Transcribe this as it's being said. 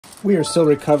We are still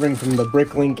recovering from the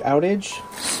Brinklink outage,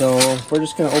 so we're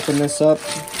just going to open this up,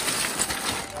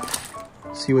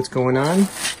 see what's going on.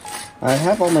 I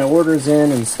have all my orders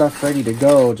in and stuff ready to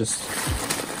go, just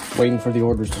waiting for the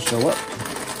orders to show up.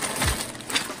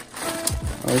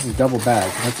 Oh, this is double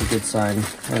bagged. That's a good sign.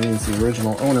 That means the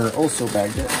original owner also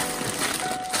bagged it.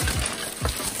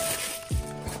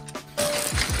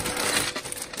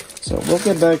 So we'll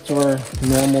get back to our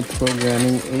normal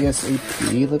programming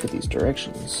ASAP. Look at these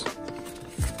directions.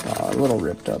 A little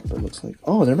ripped up, it looks like.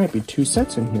 Oh, there might be two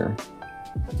sets in here.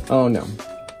 Oh no,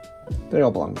 they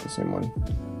all belong to the same one.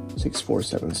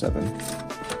 6477.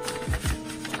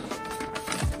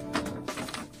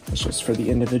 That's just for the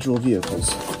individual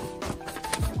vehicles.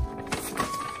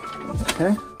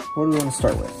 Okay, what do we want to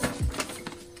start with?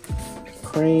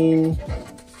 Crane.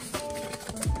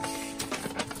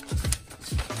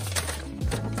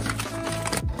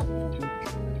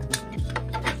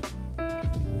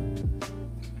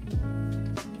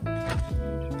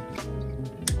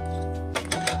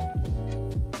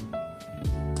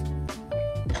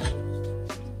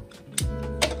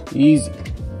 Easy.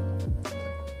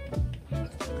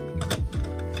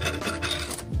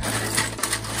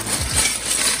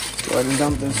 Go ahead and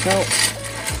dump this out.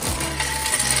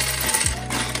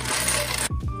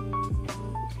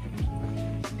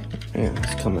 Man,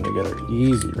 it's coming together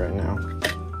easy right now.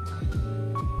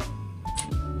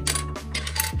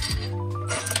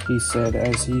 He said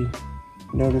as he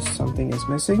noticed something is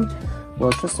missing. Well,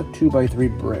 it's just a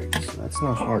 2x3 brick, so that's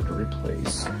not hard to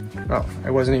replace. Oh, I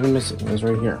wasn't even missing, it was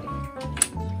right here.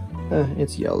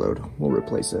 It's yellowed, we'll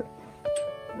replace it.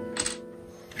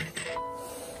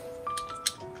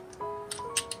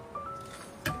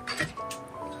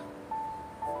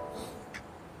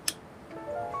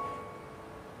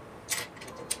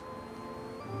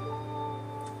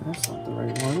 That's not the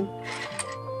right one.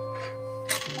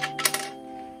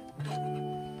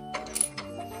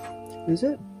 Is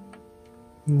it?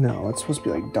 No, it's supposed to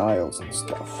be like dials and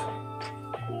stuff.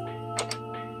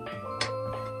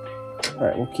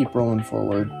 Alright, we'll keep rolling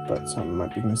forward, but something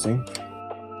might be missing.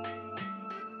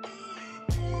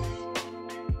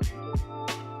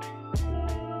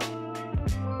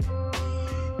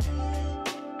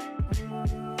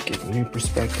 Get a new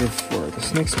perspective for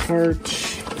this next part.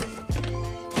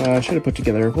 Should have put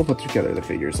together, we'll put together the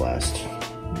figures last.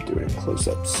 Do it in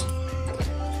close-ups.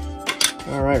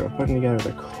 Alright, we're putting together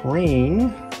the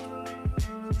crane.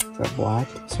 Is that black?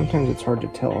 Sometimes it's hard to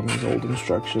tell on these old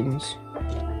instructions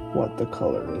what the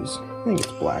color is. I think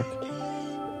it's black.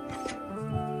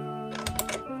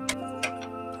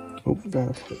 Oh,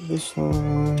 gotta put this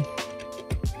on.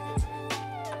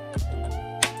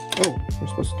 Oh, we're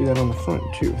supposed to do that on the front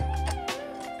too.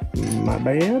 My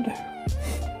bad.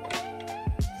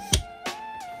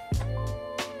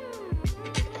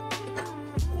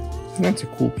 That's a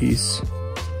cool piece.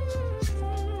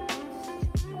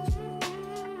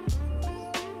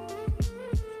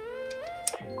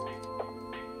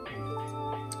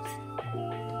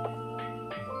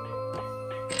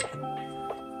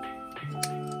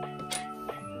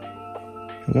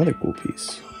 Another cool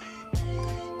piece.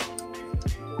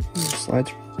 It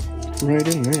slides right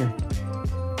in there.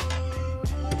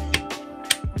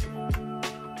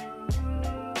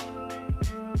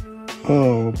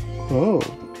 Oh.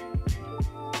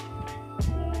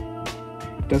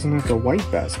 Doesn't have the white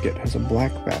basket, has a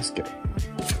black basket.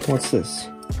 What's this?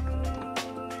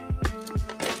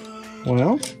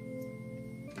 Well,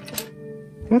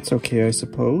 that's okay, I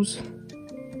suppose.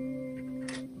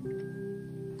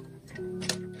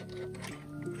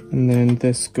 And then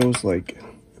this goes like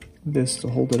this to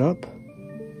hold it up.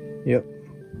 Yep.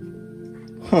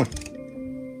 Huh.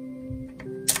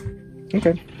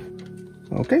 Okay.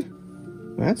 Okay.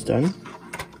 That's done.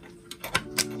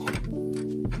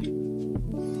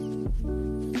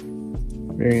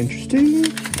 Very interesting.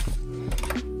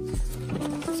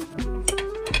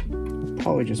 I'll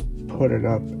probably just put it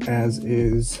up as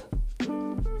is.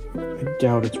 I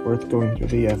doubt it's worth going through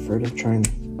the effort of trying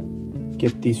to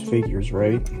get these figures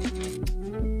right.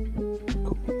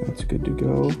 Cool, that's good to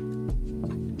go.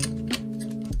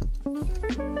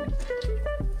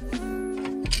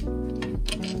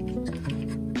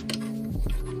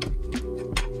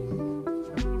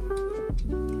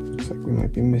 Looks like we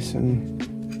might be missing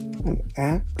an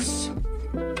axe.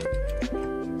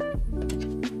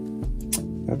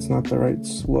 That's not the right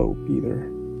slope either.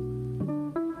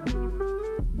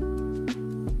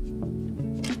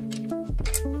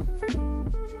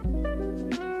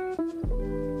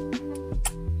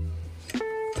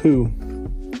 Poo.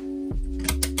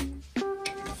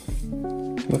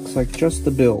 Looks like just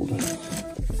the build.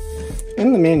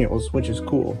 and the manuals, which is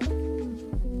cool.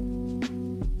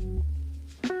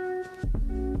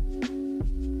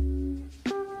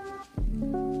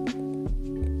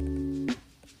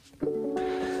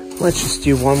 Let's just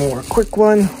do one more quick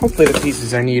one. Hopefully the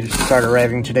pieces I need start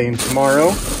arriving today and tomorrow.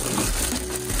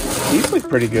 These look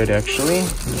pretty good, actually.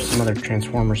 There's some other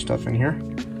Transformer stuff in here.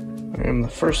 I am the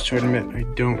first to admit I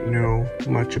don't know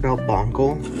much about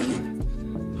Bionicle.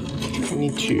 I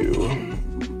need to...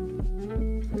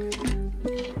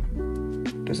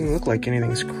 Doesn't look like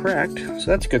anything's cracked, so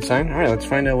that's a good sign. All right, let's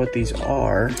find out what these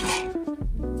are.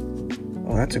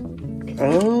 Oh, that's a...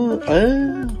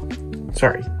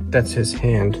 Sorry, that's his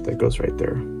hand that goes right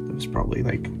there. That was probably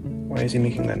like, why is he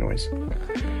making that noise?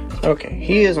 Okay,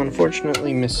 he is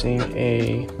unfortunately missing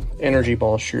a energy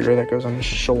ball shooter that goes on his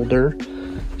shoulder.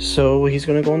 So he's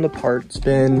gonna go in the parts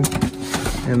bin,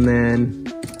 and then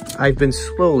I've been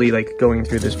slowly like going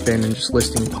through this bin and just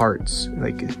listing parts.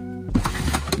 Like,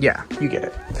 yeah, you get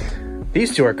it.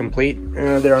 These two are complete.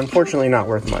 They're unfortunately not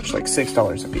worth much, like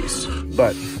 $6 a piece.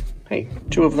 But hey,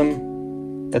 2 of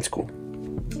them, that's cool.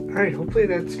 All right, hopefully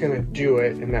that's gonna do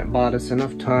it, and that bought us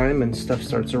enough time and stuff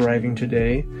starts arriving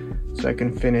today so I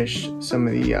can finish some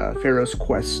of the Pharaoh's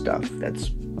Quest stuff.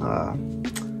 That's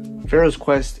Pharaoh's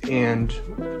Quest and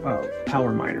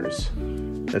power miners.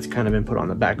 That's kind of been put on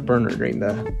the back burner during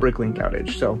the Brinklink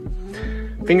outage. So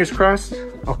fingers crossed,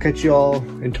 I'll catch you all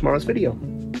in tomorrow's video.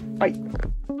 Bye.